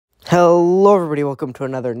Hello everybody, welcome to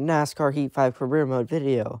another NASCAR Heat 5 career mode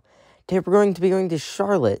video. Today we're going to be going to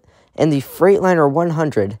Charlotte and the Freightliner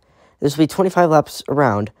 100. This will be 25 laps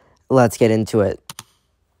around. Let's get into it.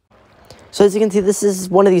 So as you can see, this is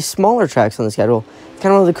one of these smaller tracks on the schedule. It's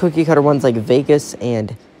kind of one of the cookie cutter ones like Vegas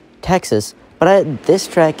and Texas. But this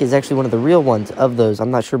track is actually one of the real ones of those.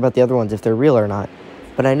 I'm not sure about the other ones if they're real or not.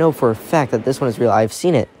 But I know for a fact that this one is real. I've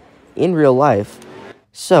seen it in real life.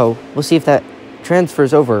 So we'll see if that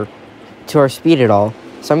transfers over to our speed at all.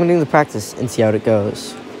 So I'm going to do the practice and see how it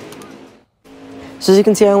goes. So as you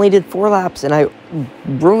can see, I only did 4 laps and I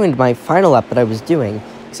ruined my final lap that I was doing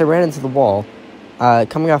because I ran into the wall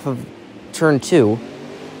coming off of turn 2.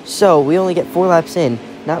 So we only get 4 laps in,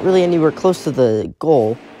 not really anywhere close to the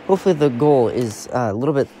goal. Hopefully the goal is a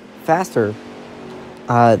little bit faster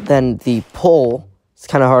than the pole. It's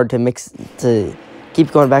kind of hard to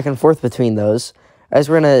keep going back and forth between those. As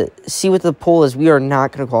we're going to see what the pole is, we are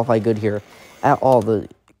not going to qualify good here at all. The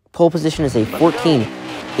pole position is a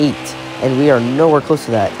 14.8, and we are nowhere close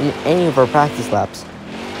to that in any of our practice laps.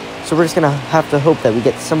 So we're just going to have to hope that we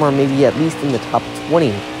get somewhere maybe at least in the top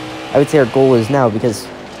 20. I would say our goal is now, because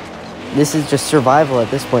this is just survival at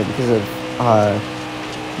this point because of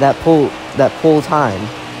that pole time.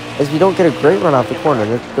 As we don't get a great run off the corner,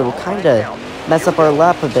 that will kind of mess up our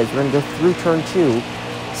lap a bit. We're going to go through turn 2.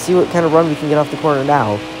 See what kind of run we can get off the corner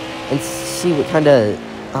now, and see what kind of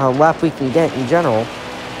lap we can get in general.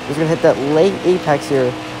 We're going to hit that late apex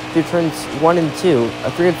here through turns 1 and 2,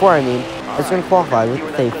 3 and 4 I mean. It's going to qualify with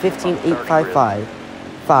a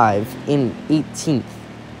 15.855 in 18th.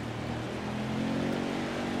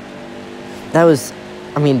 That was,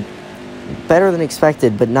 I mean, better than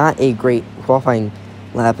expected, but not a great qualifying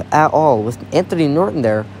lap at all. With Anthony Norton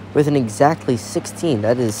there with an exactly 16.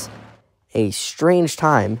 That is a strange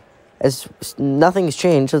time, as nothing's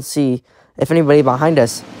changed. Let's see if anybody behind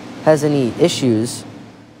us has any issues.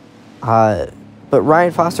 But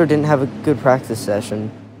Ryan Foster didn't have a good practice session.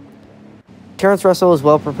 Terrence Russell is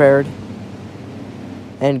well prepared.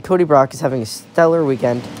 And Cody Brock is having a stellar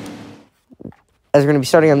weekend, as we're going to be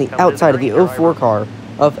starting on the outside of the 04 car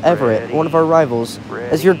of Everett, one of our rivals,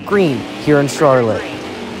 as you're green here in Charlotte.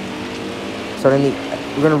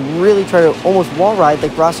 We're going to really try to almost wall ride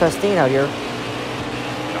like Ross Chastain out here.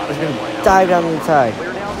 He's going to dive down the inside.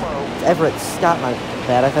 It's Everett Scott, my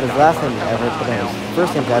bad. I thought his last name was Everett, but no, his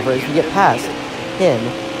first name's Everett. As we get past him,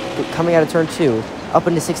 coming out of turn 2, up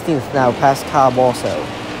into 16th now, past Cobb also.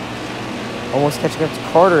 Almost catching up to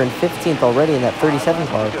Carter in 15th already in that 37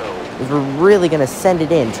 car. As we're really going to send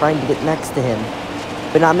it in, trying to get next to him,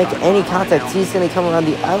 but not make any contact. He's going to come around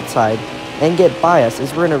the outside and get by us,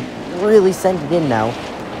 as we're going to really send it in now,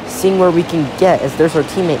 seeing where we can get, as there's our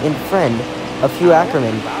teammate and friend of Hugh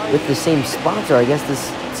Ackerman with the same sponsor. I guess this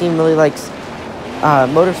team really likes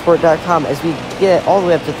motorsport.com, as we get all the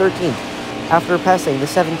way up to 13th after passing the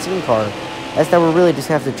 17 car, as now we're really just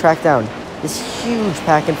going to have to track down this huge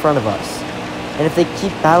pack in front of us. And if they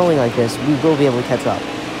keep battling like this, we will be able to catch up.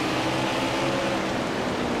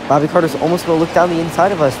 Bobby Carter's almost going to look down the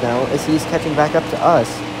inside of us now, as he's catching back up to us,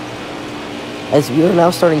 as we are now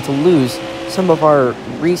starting to lose some of our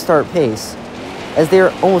restart pace, as they are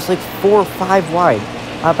almost like 4 or 5 wide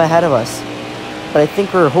up ahead of us. But I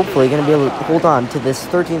think we're hopefully going to be able to hold on to this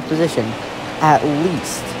 13th position at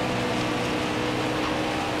least.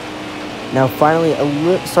 Now finally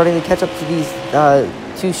starting to catch up to these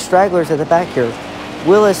 2 stragglers at the back here,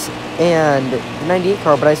 Willis and the 98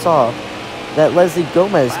 car, but I saw that Leslie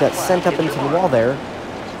Gomez got sent up into the wall there,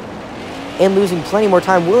 and losing plenty more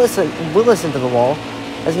time. Willis into the wall,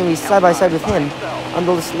 as going to be side by side with him on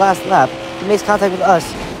this last lap. He makes contact with us,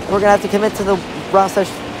 and we're going to have to commit to the Ross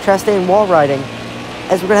Chastain wall riding,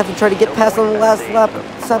 as we're going to have to try to get past on the last lap,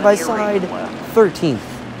 side by side, 13th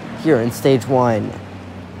here in stage 1.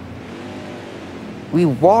 We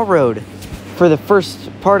wall rode for the first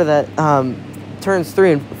part of that turns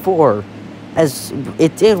 3 and 4, as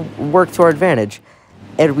it did work to our advantage,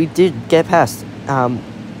 and we did get past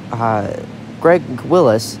Greg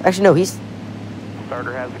Willis. Actually, no, he's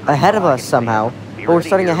ahead of us somehow, but we're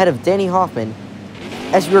starting ahead of Danny Hoffman,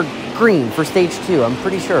 as we were green for stage 2. I'm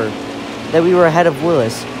pretty sure that we were ahead of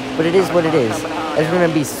Willis, but it is what it is, as we're going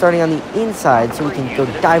to be starting on the inside, so we can go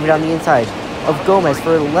dive it on the inside of Gomez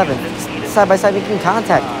for 11th, side by side making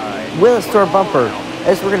contact. Willis to our bumper,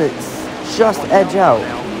 as we're going to just edge out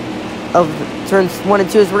of turns 1 and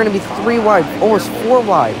 2, as we're going to be 3 wide, almost 4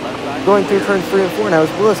 wide, going through turns 3 and 4 now, as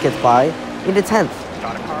Willis gets by into 10th.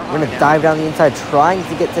 We're going to dive down the inside, trying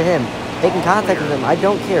to get to him, making contact with him. I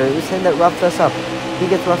don't care. It was him that roughed us up. He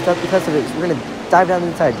gets roughed up because of it. So we're going to dive down the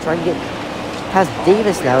inside, trying to get past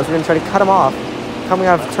Davis now, as we're going to try to cut him off. coming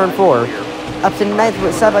out of turn 4. Up to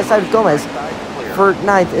 9th, side by side with Gomez for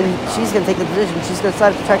 9th, and she's going to take the position. She's going to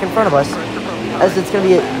slide up the track in front of us, as it's going to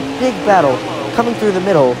be a big battle coming through the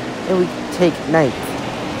middle, and we take 9th.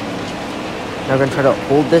 Now we're going to try to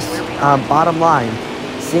hold this bottom line,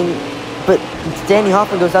 but Danny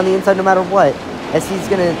Hoffman goes down the inside no matter what, as he's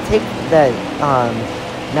going to take that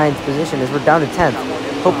 9th position as we're down to 10th.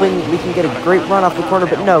 Hoping we can get a great run off the corner,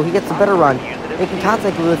 but no, he gets a better run. Making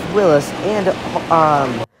contact with Willis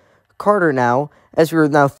and Carter now, as we're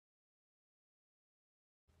now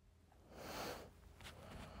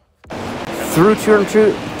through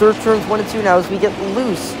turns 1 and 2 now, as we get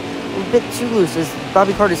loose, a bit too loose, as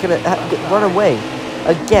Bobby Carter's going to run away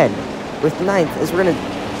again with 9th, as we're going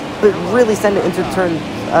to really send it into turn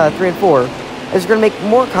 3 and 4, as we're going to make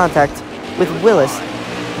more contact with Willis.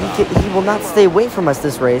 He will not stay away from us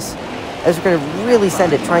this race, as we're going to really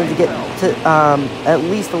send it, trying to get to at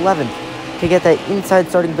least 11th to get that inside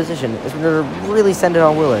starting position, as we're going to really send it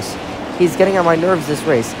on Willis. He's getting on my nerves this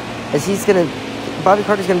race, as Bobby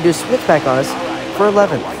Carter's going to do a switchback on us for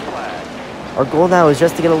 11th. Our goal now is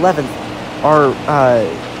just to get 11th. Our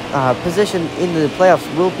position in the playoffs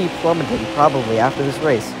will be plummeting probably after this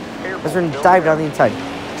race, as we're going to dive down the inside,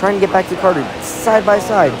 trying to get back to Carter side by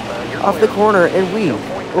side off the corner, and we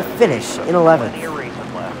will finish in 11th,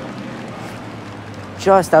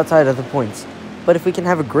 just outside of the points. But if we can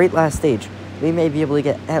have a great last stage, we may be able to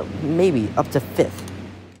get maybe up to 5th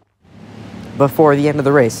before the end of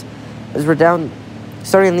the race, as we're down,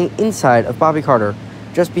 starting on the inside of Bobby Carter,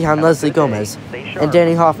 just behind Leslie Gomez and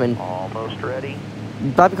Danny Hoffman. Almost ready.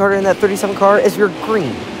 Bobby Carter in that 37 car as your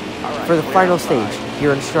green for the final stage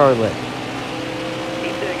here in Charlotte,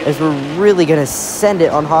 as we're really going to send it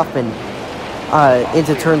on Hoffman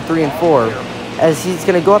into turn 3 and 4, as he's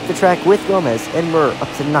going to go up the track with Gomez, and we're up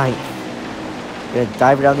to 9th. We're going to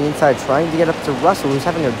dive down the inside, trying to get up to Russell, who's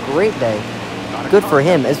having a great day. Good for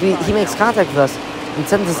him, as he makes contact with us and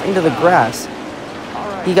sends us into the grass.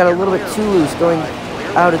 He got a little bit too loose going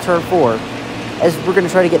out of turn 4, as we're going to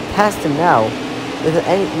try to get past him now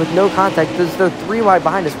with no contact, because they're 3 wide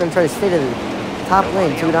behind us. We're going to try to stay to the top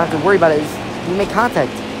lane so we don't have to worry about it. As we make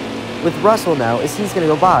contact with Russell now, as he's going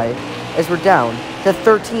to go by, as we're down to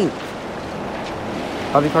 13th.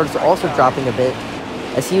 Bobby Carter's also dropping a bit,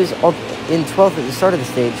 as he was in 12th at the start of the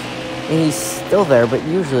stage, and he's still there, but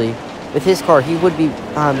usually with his car he would be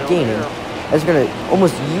gaining, as we're going to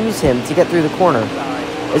almost use him to get through the corner,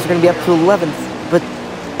 as we're going to be up to 11th, but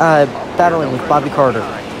battling with Bobby Carter,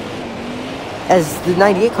 as the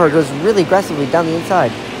 98 car goes really aggressively down the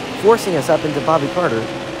inside, forcing us up into Bobby Carter,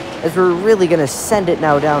 as we're really going to send it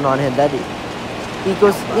now down on him. That he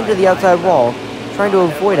goes into the outside wall, trying to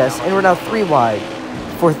avoid us, and we're now 3 wide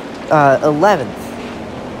for 11th.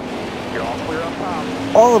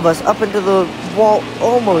 All of us up into the wall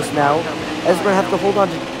almost now, as we're going to have to hold on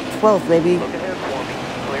to 12th maybe,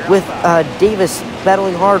 with Davis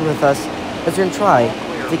battling hard with us, as we're going to try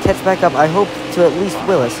to catch back up, I hope, to at least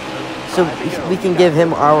Willis, so we can give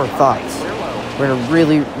him our thoughts. We're going to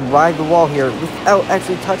really ride the wall here without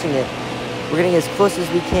actually touching it. We're getting as close as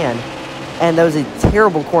we can, and that was a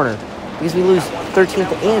terrible corner, because we lose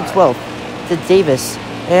 13th and 12th to Davis,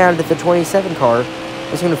 and the 27 car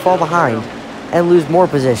is going to fall behind and lose more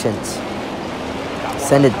positions.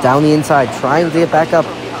 Send it down the inside, trying to get back up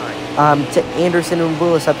to Anderson and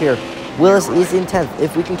Willis up here. Willis is in 10th.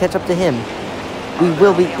 If we can catch up to him, we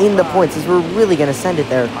will be in the points, as we're really going to send it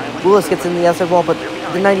there. Willis gets in the outside wall, but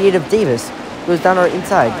the 98 of Davis goes down our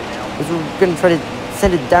inside, as we're going to try to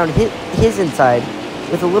send it down his inside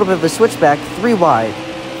with a little bit of a switchback, 3 wide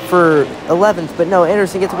for 11th, but no,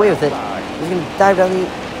 Anderson gets away with it. He's going to dive down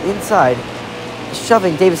the inside,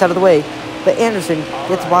 shoving Davis out of the way, but Anderson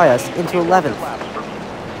gets by us into 11th.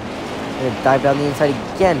 Going to dive down the inside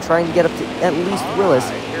again, trying to get up to at least Willis,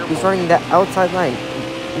 who's running that outside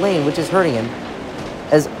lane, which is hurting him,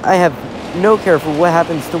 as I have no care for what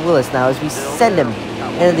happens to Willis now, as we send him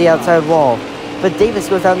into the outside wall. But Davis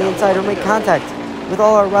goes down the inside to make contact with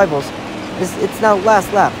all our rivals. It's now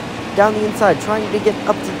last lap, down the inside, trying to get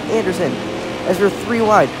up to Anderson, as we're 3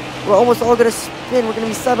 wide. We're almost all going to spin. We're going to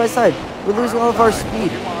be side by side. We're losing all of our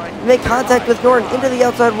speed. We make contact with Norton into the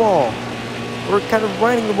outside wall. We're kind of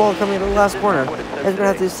riding the wall coming into the last corner, as we're going to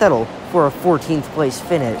have to settle for a 14th place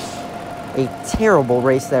finish. A terrible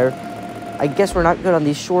race there. I guess we're not good on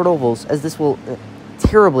these short ovals, as this will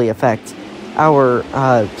terribly affect our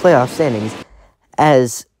playoff standings,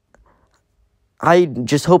 as I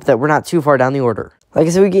just hope that we're not too far down the order. Like I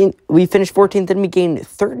said, we finished 14th, and we gained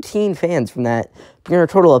 13 fans from that, bringing our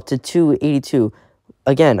total up to 282.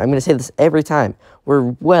 Again, I'm going to say this every time.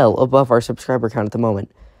 We're well above our subscriber count at the moment.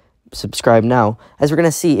 subscribe now, as we're going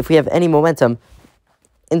to see if we have any momentum.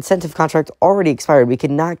 Incentive contract already expired. We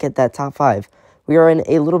could not get that top 5. We are in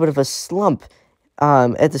a little bit of a slump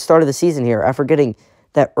at the start of the season here after getting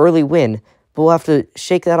that early win, but we'll have to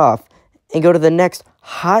shake that off and go to the next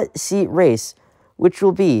hot seat race, which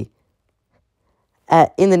will be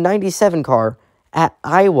in the 97 car at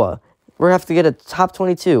Iowa. We're going to have to get a top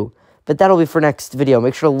 22, but that'll be for next video.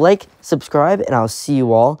 Make sure to like, subscribe, and I'll see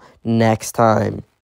you all next time.